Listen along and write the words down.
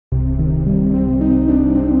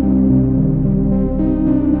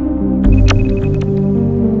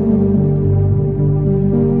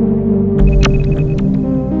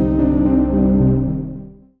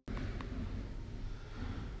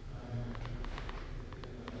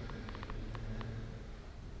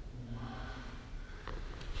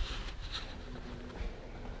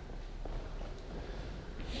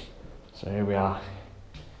So here we are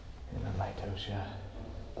in the lighthouse, yeah.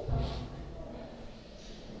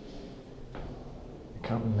 I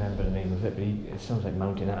can't remember the name of it, but it sounds like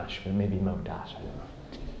Monknash, but maybe Mount Ash, I don't know.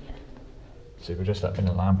 So we're just up in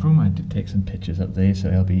the lamp room. I did take some pictures up there,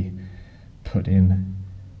 so they'll be put in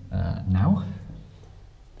now.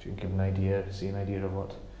 So you can give an idea, see an idea of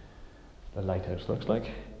what the lighthouse looks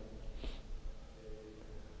like.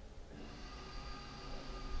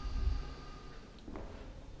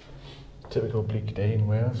 Typical bleak day in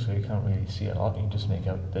Wales, so you can't really see a lot. You can just make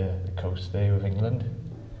out the coast there of England,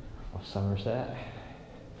 of Somerset.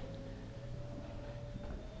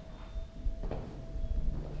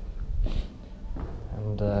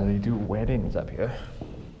 And they do weddings up here,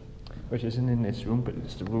 which isn't in this room, but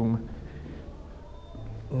it's the room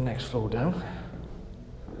next floor down.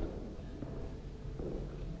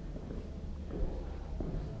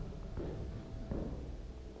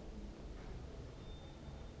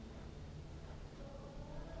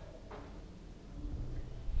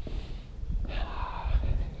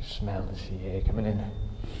 Smell the sea air coming in.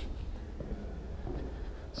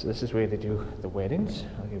 So this is where they do the weddings.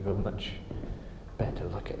 I'll give you a much better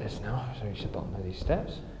look at this now. So you sit bottom of these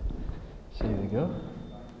steps. So here they go.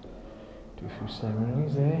 Do a few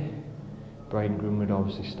ceremonies there. Bride and groom would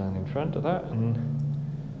obviously stand in front of that, and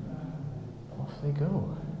off they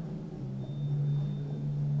go.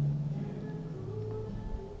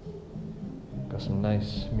 Got some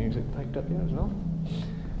nice music piped up here as well.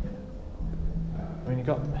 When you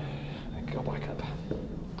go back up. So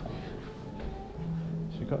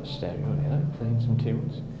you've got a stereo here, playing some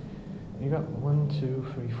tunes. You've got 1, 2,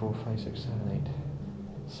 3, 4, 5, 6, 7,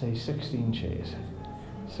 8. Say 16 chairs.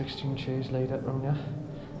 16 chairs laid up around here.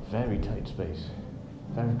 Very tight space.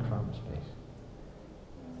 Very cramped space.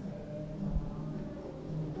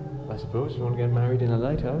 I suppose if you want to get married in a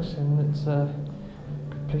lighthouse, then it's a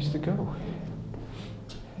good place to go.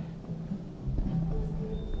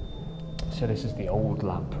 So this is the old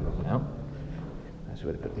lamp room now. That's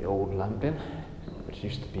where they put the old lamp in, which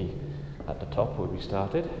used to be at the top where we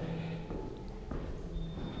started.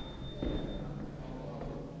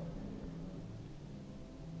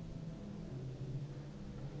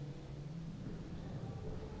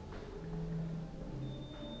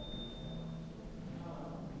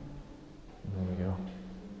 And there we go.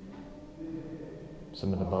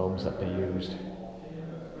 Some of the bulbs that they used.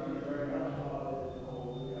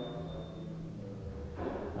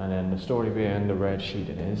 And then the story behind the red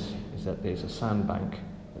sheeting is that there's a sandbank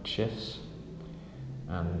that shifts,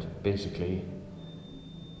 and basically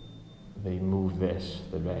they move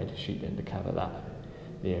the red sheeting to cover that,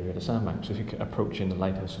 the area of the sandbank. So if you're approaching the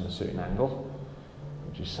lighthouse from a certain angle,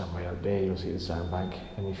 which is somewhere out there, you'll see the sandbank,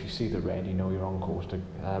 and if you see the red, you know you're on course to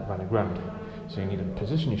run aground. So you need to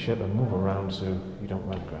position your ship and move around so you don't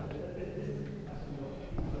run aground.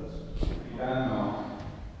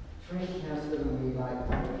 Freaking house doesn't really like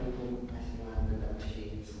that.